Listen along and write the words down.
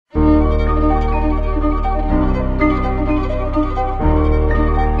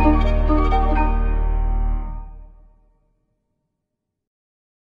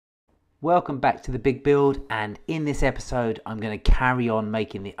Welcome back to the big build, and in this episode I'm going to carry on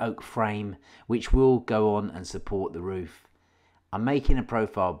making the oak frame which will go on and support the roof. I'm making a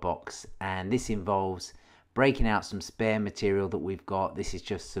profile box, and this involves breaking out some spare material that we've got. This is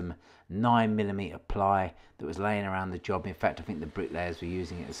just some 9mm ply that was laying around the job. In fact, I think the bricklayers were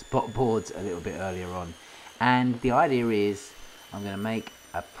using it as spot boards a little bit earlier on. And the idea is I'm going to make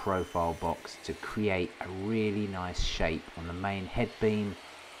a profile box to create a really nice shape on the main head beam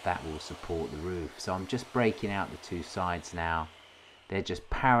that will support the roof. So I'm just breaking out the two sides now. They're just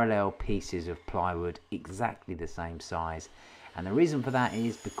parallel pieces of plywood, exactly the same size. And the reason for that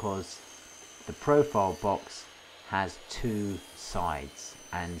is because the profile box has two sides.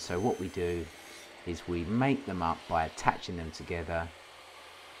 And so what we do is we make them up by attaching them together,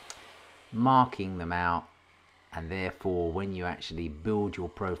 marking them out, and therefore when you actually build your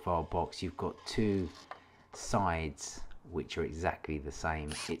profile box, you've got two sides which are exactly the same.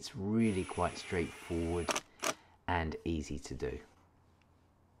 It's really quite straightforward and easy to do.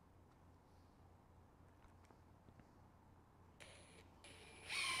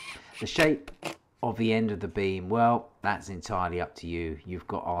 The shape of the end of the beam, well, that's entirely up to you. You've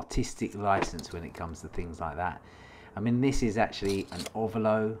got artistic license when it comes to things like that. I mean, this is actually an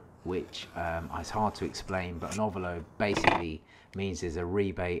ovolo, which is hard to explain, but an ovolo basically means there's a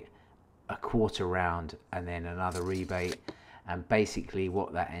rebate, a quarter round, and then another rebate. And basically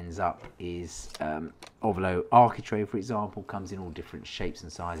what that ends up is ovolo architrave, for example, comes in all different shapes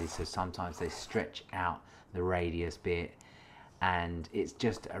and sizes. So sometimes they stretch out the radius bit, and it's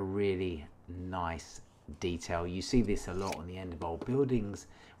just a really nice detail. You see this a lot on the end of old buildings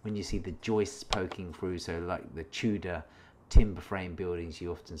when you see the joists poking through. So like the Tudor timber frame buildings,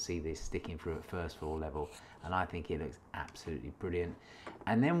 you often see this sticking through at first floor level, and I think it looks absolutely brilliant.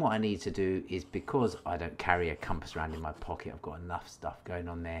 And then what I need to do is, because I don't carry a compass around in my pocket, I've got enough stuff going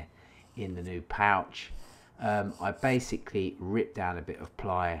on there in the new pouch, I basically rip down a bit of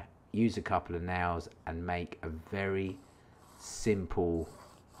ply, use a couple of nails, and make a very simple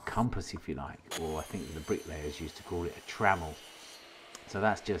compass, if you like, or I think the bricklayers used to call it a trammel. So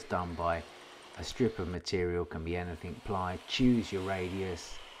that's just done by a strip of material, can be anything, ply, choose your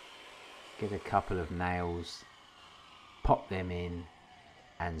radius, get a couple of nails, pop them in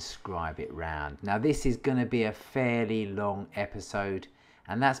and scribe it round. Now this is going to be a fairly long episode,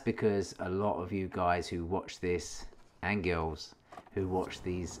 and that's because a lot of you guys who watch this, and girls who watch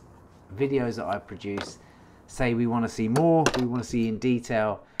these videos that I produce, say we want to see more, we want to see in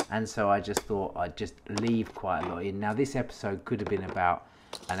detail, and so I just thought I'd just leave quite a lot in. Now this episode could have been about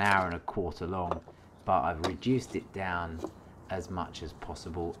an hour and a quarter long, but I've reduced it down as much as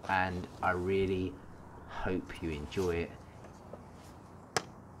possible, and I really hope you enjoy it.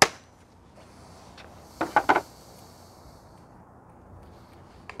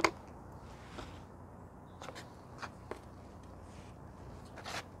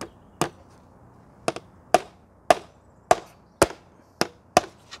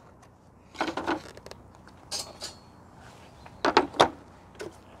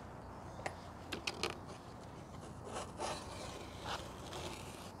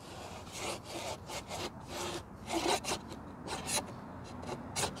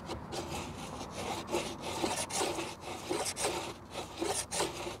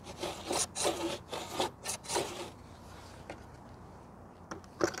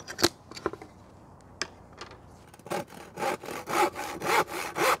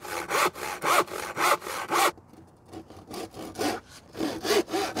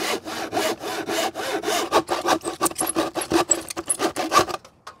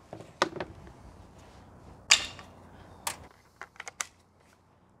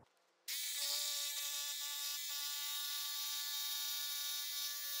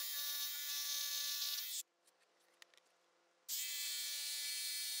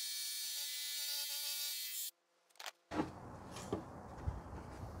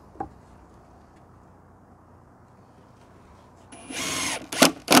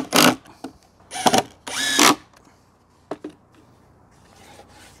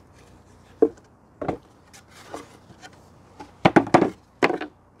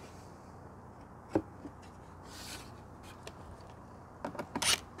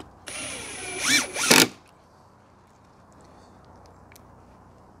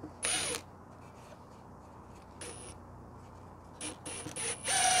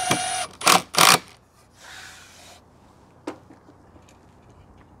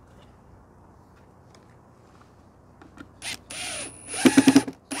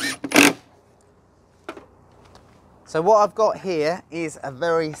 So what I've got here is a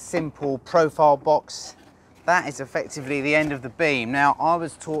very simple profile box that is effectively the end of the beam. Now, I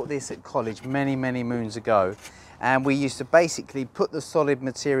was taught this at college many, many moons ago, and we used to basically put the solid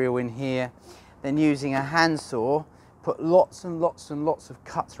material in here, then using a handsaw, put lots and lots and lots of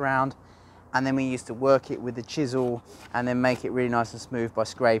cuts around, and then we used to work it with the chisel and then make it really nice and smooth by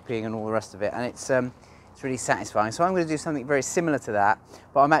scraping and all the rest of it. And it's really satisfying. So I'm going to do something very similar to that,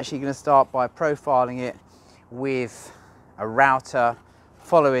 but I'm actually going to start by profiling it with a router,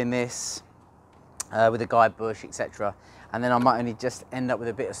 following this with a guide bush, etc. And then I might only just end up with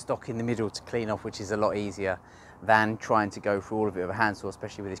a bit of stock in the middle to clean off, which is a lot easier than trying to go through all of it with a handsaw,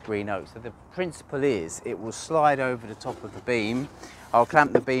 especially with this green oak. So the principle is it will slide over the top of the beam. I'll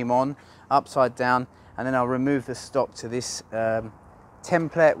clamp the beam on upside down, and then I'll remove the stock to this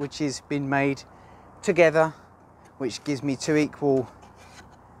template which has been made together, which gives me two equal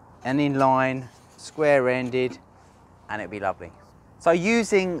and inline, square-ended, and it'll be lovely. So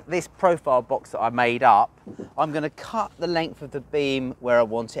using this profile box that I made up, I'm going to cut the length of the beam where I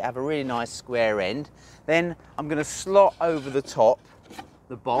want it, have a really nice square end. Then I'm going to slot over the top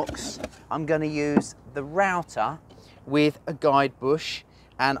the box. I'm going to use the router with a guide bush,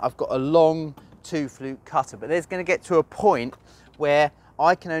 and I've got a long 2-flute cutter, but there's going to get to a point where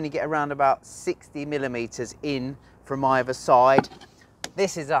I can only get around about 60 millimeters in from either side.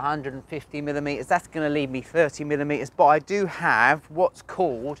 This is 150 millimeters, that's going to leave me 30 millimeters, but I do have what's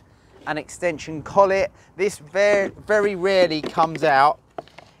called an extension collet. This very rarely comes out.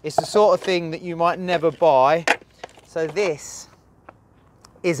 It's the sort of thing that you might never buy. So this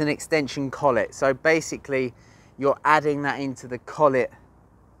is an extension collet. So basically you're adding that into the collet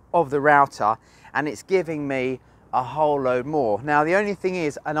of the router, and it's giving me a whole load more. Now the only thing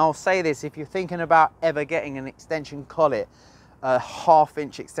is, and I'll say this, if you're thinking about ever getting an extension collet, a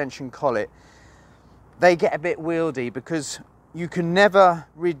 1/2-inch extension collet, they get a bit wieldy because you can never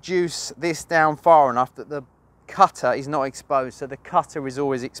reduce this down far enough that the cutter is not exposed, so the cutter is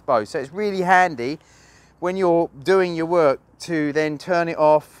always exposed. So it's really handy when you're doing your work to then turn it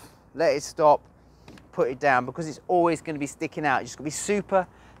off, let it stop, put it down, because it's always going to be sticking out. You just got to be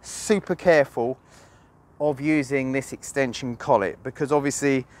super careful of using this extension collet, because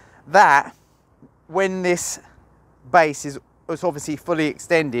obviously that, when this base is obviously fully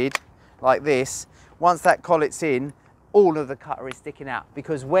extended like this, once that collet's in, all of the cutter is sticking out,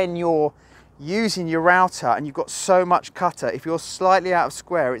 because when you're using your router and you've got so much cutter, if you're slightly out of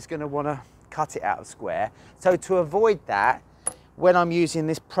square, it's going to want to cut it out of square. So to avoid that, when I'm using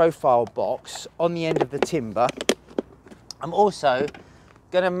this profile box on the end of the timber, I'm also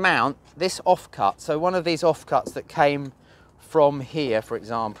going to mount this offcut. So one of these offcuts that came from here, for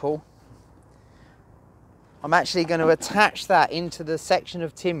example, I'm actually going to attach that into the section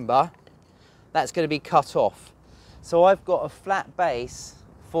of timber that's going to be cut off. So I've got a flat base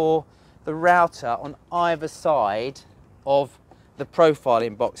for the router on either side of the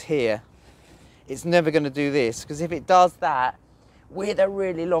profiling box here. It's never going to do this, because if it does that with a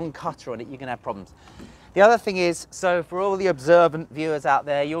really long cutter on it, you're going to have problems. The other thing is, so for all the observant viewers out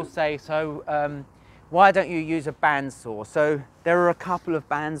there, you'll say, so why don't you use a bandsaw? So there are a couple of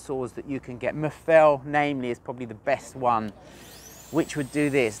bandsaws that you can get. Mafell, namely, is probably the best one, which would do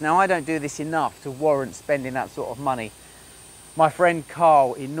this. Now, I don't do this enough to warrant spending that sort of money. My friend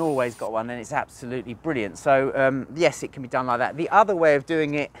Carl in Norway's got one, and it's absolutely brilliant. So yes, it can be done like that. The other way of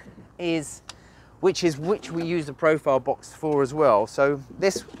doing it is, which we use the profile box for as well. So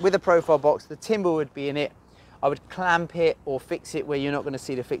this, with a profile box, the timber would be in it. I would clamp it or fix it where you're not going to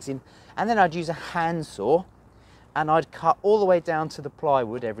see the fixing, and then I'd use a handsaw and I'd cut all the way down to the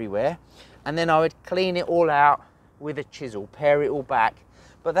plywood everywhere, and then I would clean it all out with a chisel, pare it all back.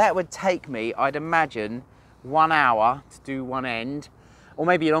 But that would take me, I'd imagine, 1 hour to do one end, or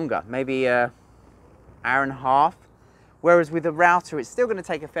maybe longer, maybe an hour and a half. Whereas with a router, it's still going to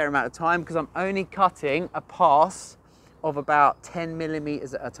take a fair amount of time, because I'm only cutting a pass of about 10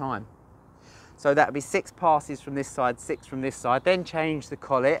 millimeters at a time. So that would be 6 passes from this side, 6 from this side, then change the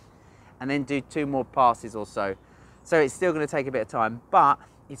collet, and then do 2 more passes or so. So it's still going to take a bit of time, but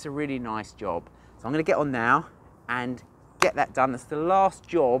it's a really nice job. So I'm going to get on now and get that done. That's the last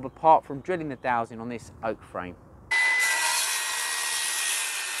job, apart from drilling the dowsing on this oak frame.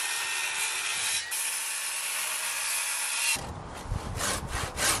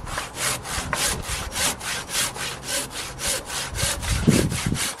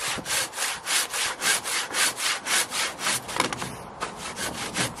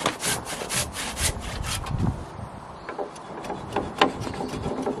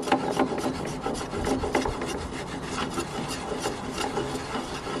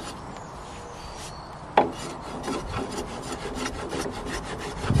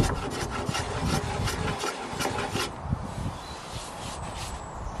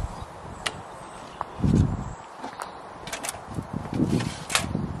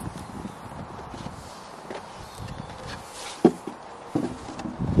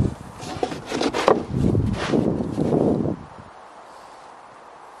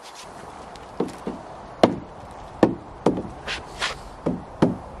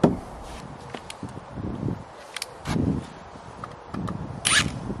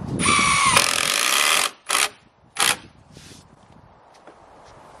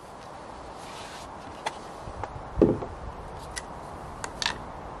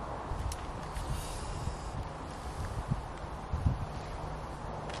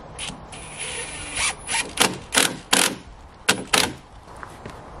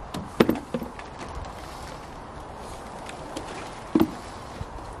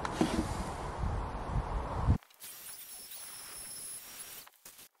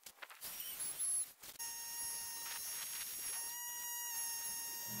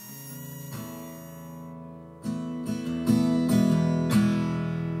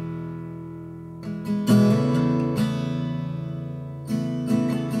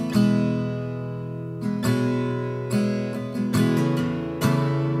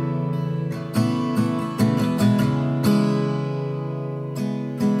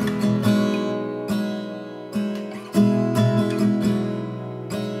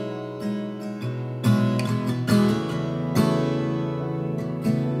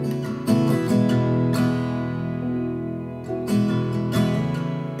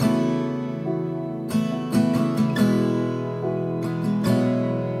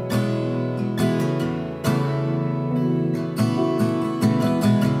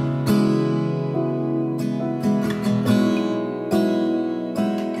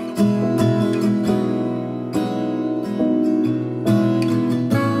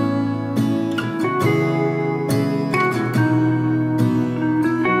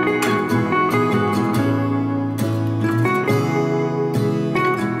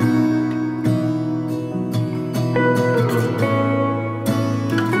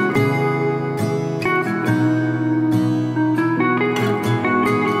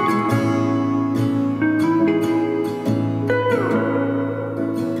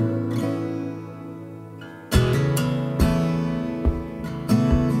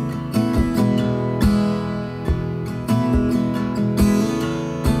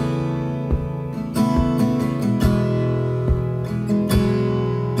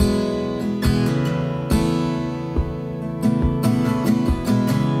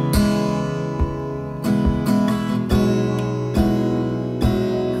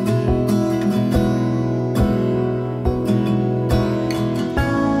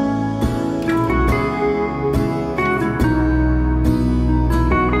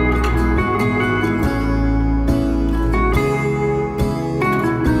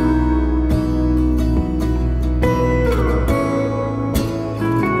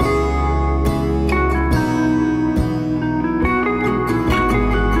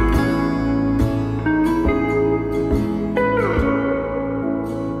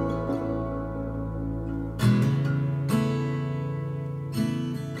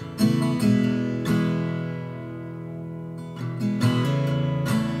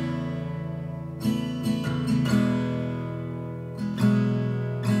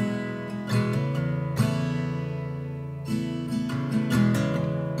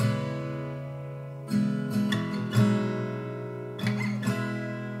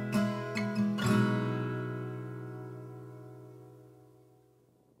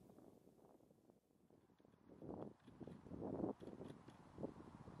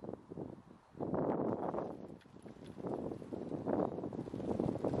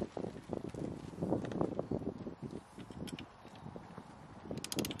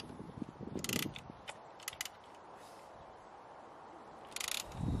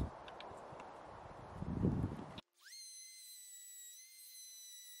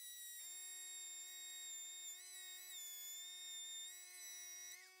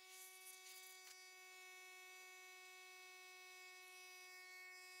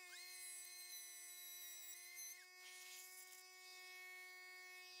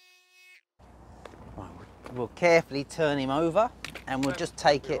 we'll carefully turn him over and we'll just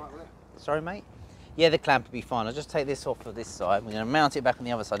take it. Sorry, mate? Yeah, the clamp will be fine. I'll just take this off of this side. We're going to mount it back on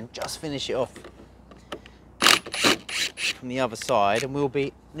the other side and just finish it off from the other side, and we'll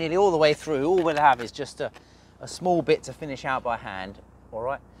be nearly all the way through. All we'll have is just a small bit to finish out by hand. All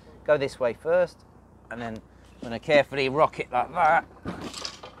right, go this way first, and then I'm going to carefully rock it like that.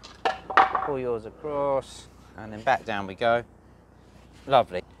 Pull yours across, and then back down we go.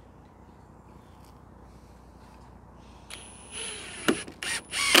 Lovely.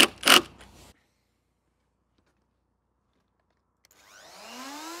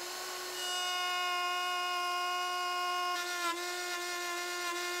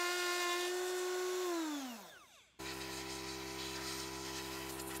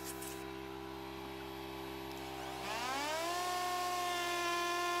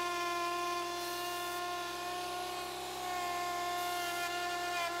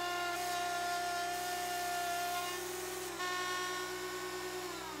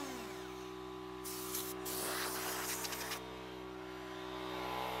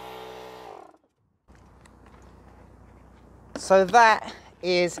 So that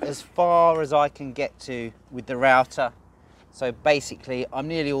is as far as I can get to with the router. So basically I'm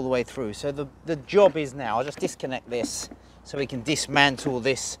nearly all the way through. So the job is now, I'll just disconnect this so we can dismantle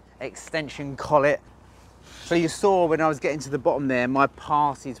this extension collet. So you saw when I was getting to the bottom there, my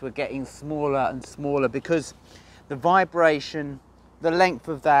passes were getting smaller and smaller because the vibration, the length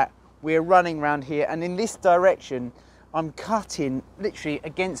of that, we're running around here, and in this direction I'm cutting literally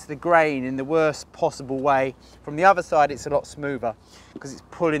against the grain in the worst possible way. From the other side it's a lot smoother because it's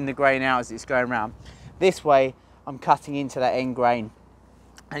pulling the grain out as it's going around. This way I'm cutting into that end grain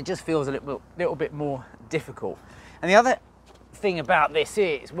and it just feels a little bit more difficult. And the other thing about this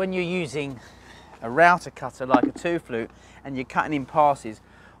is when you're using a router cutter like a 2-flute and you're cutting in passes,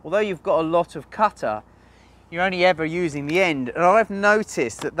 although you've got a lot of cutter, you're only ever using the end. And I've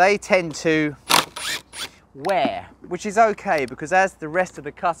noticed that they tend to wear, which is okay because as the rest of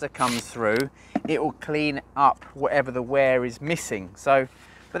the cutter comes through, it will clean up whatever the wear is missing. So,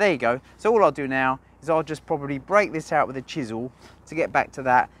 but there you go. So all I'll do now is I'll just probably break this out with a chisel to get back to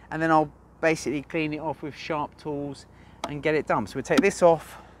that, and then I'll basically clean it off with sharp tools and get it done. So we'll take this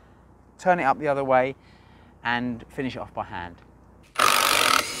off, turn it up the other way, and finish it off by hand.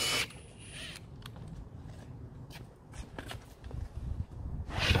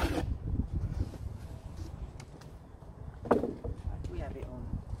 We have it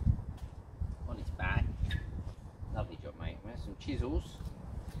on its back. Lovely job, mate. We have some chisels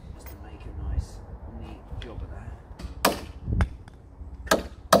just to make a nice, neat job of that.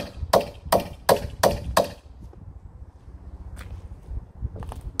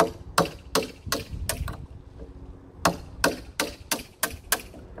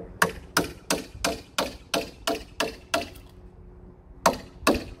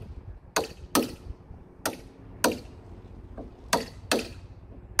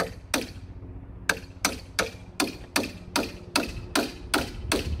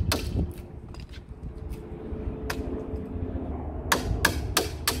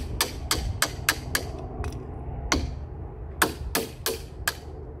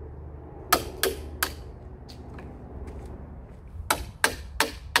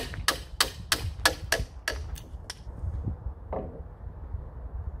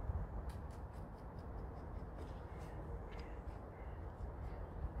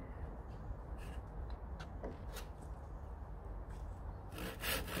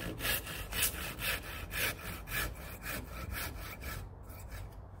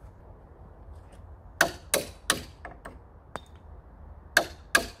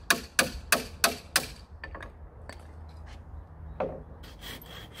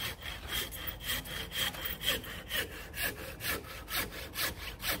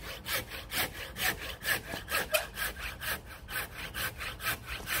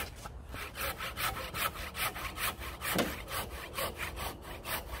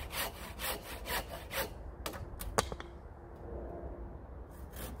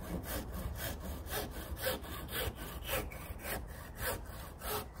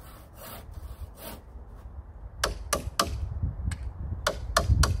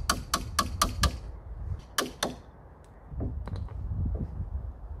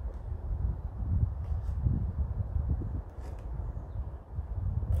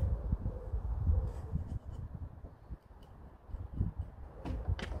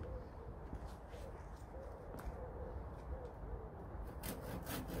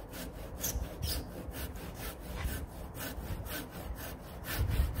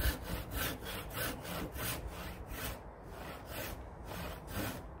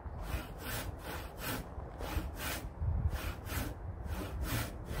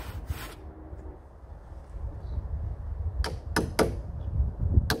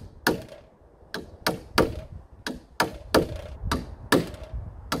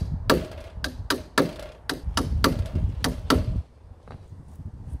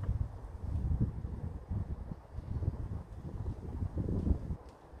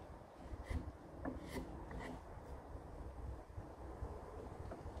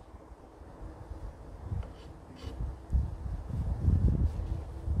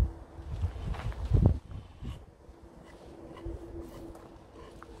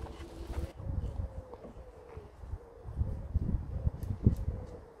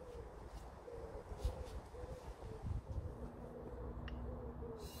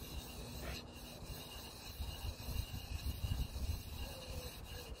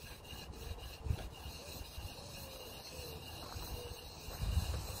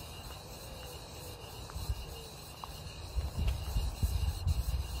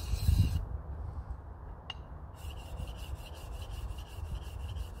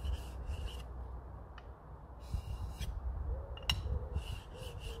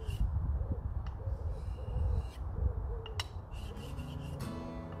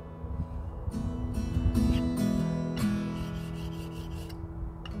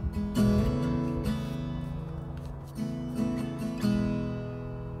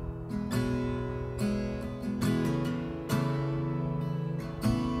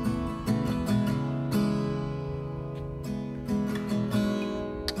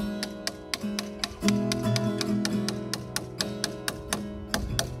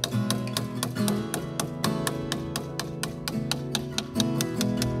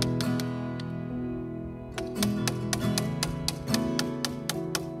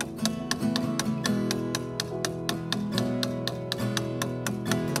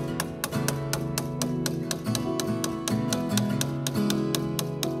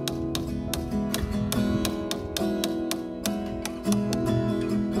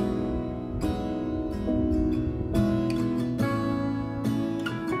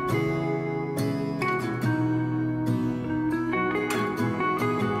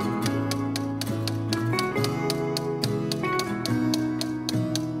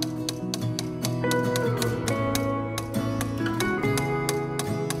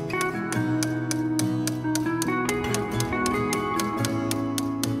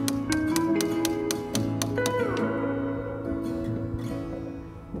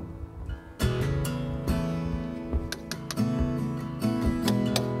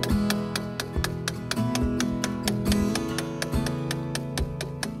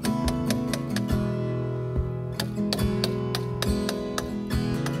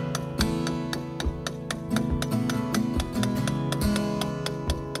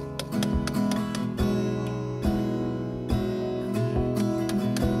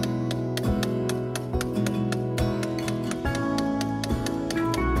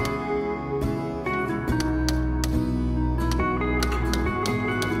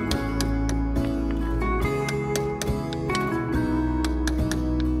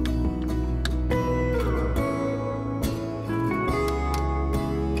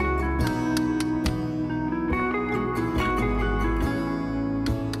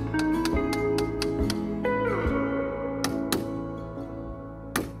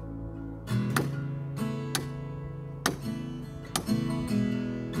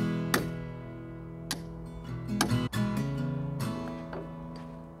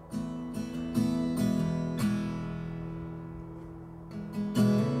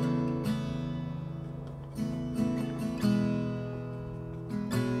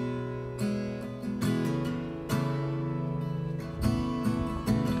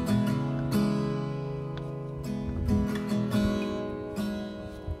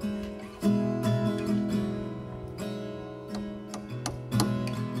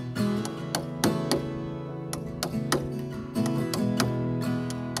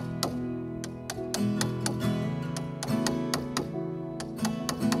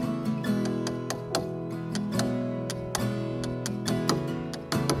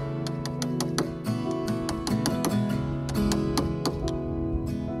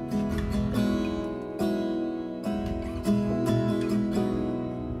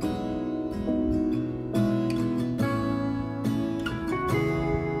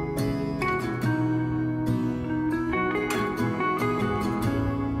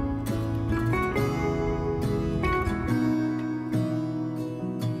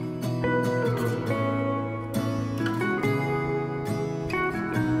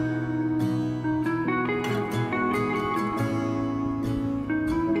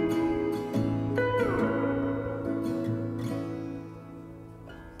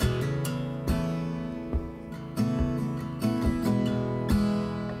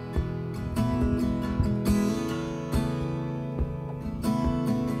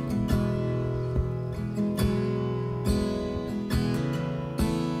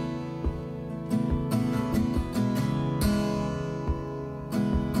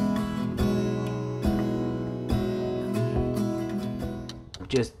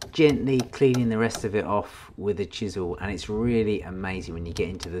 just gently cleaning the rest of it off with a chisel, and it's really amazing when you get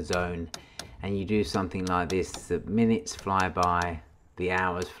into the zone and you do something like this. The minutes fly by, the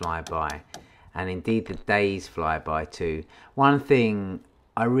hours fly by, and indeed the days fly by too. One thing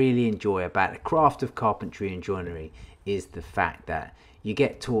I really enjoy about the craft of carpentry and joinery is the fact that you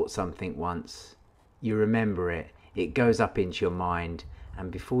get taught something once, you remember it, it goes up into your mind, and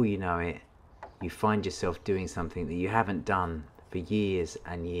before you know it, you find yourself doing something that you haven't done for years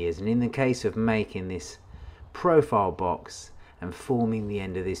and years. And in the case of making this profile box and forming the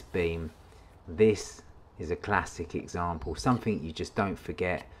end of this beam, this is a classic example, something you just don't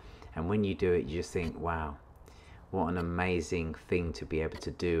forget, and when you do it you just think, wow, what an amazing thing to be able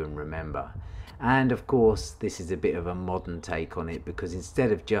to do and remember. And of course this is a bit of a modern take on it, because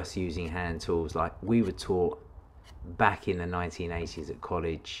instead of just using hand tools like we were taught back in the 1980s at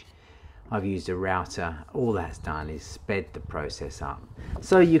college, I've used a router. All that's done is sped the process up.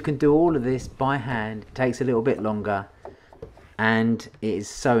 So you can do all of this by hand. It takes a little bit longer and it is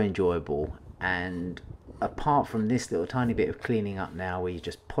so enjoyable. And apart from this little tiny bit of cleaning up now where you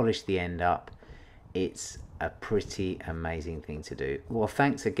just polish the end up, it's a pretty amazing thing to do. Well,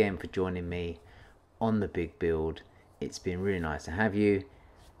 thanks again for joining me on the big build. It's been really nice to have you,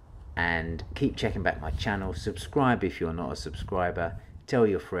 and keep checking back my channel. Subscribe if you're not a subscriber. Tell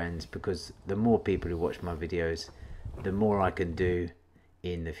your friends, because the more people who watch my videos, the more I can do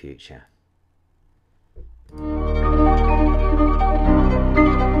in the future.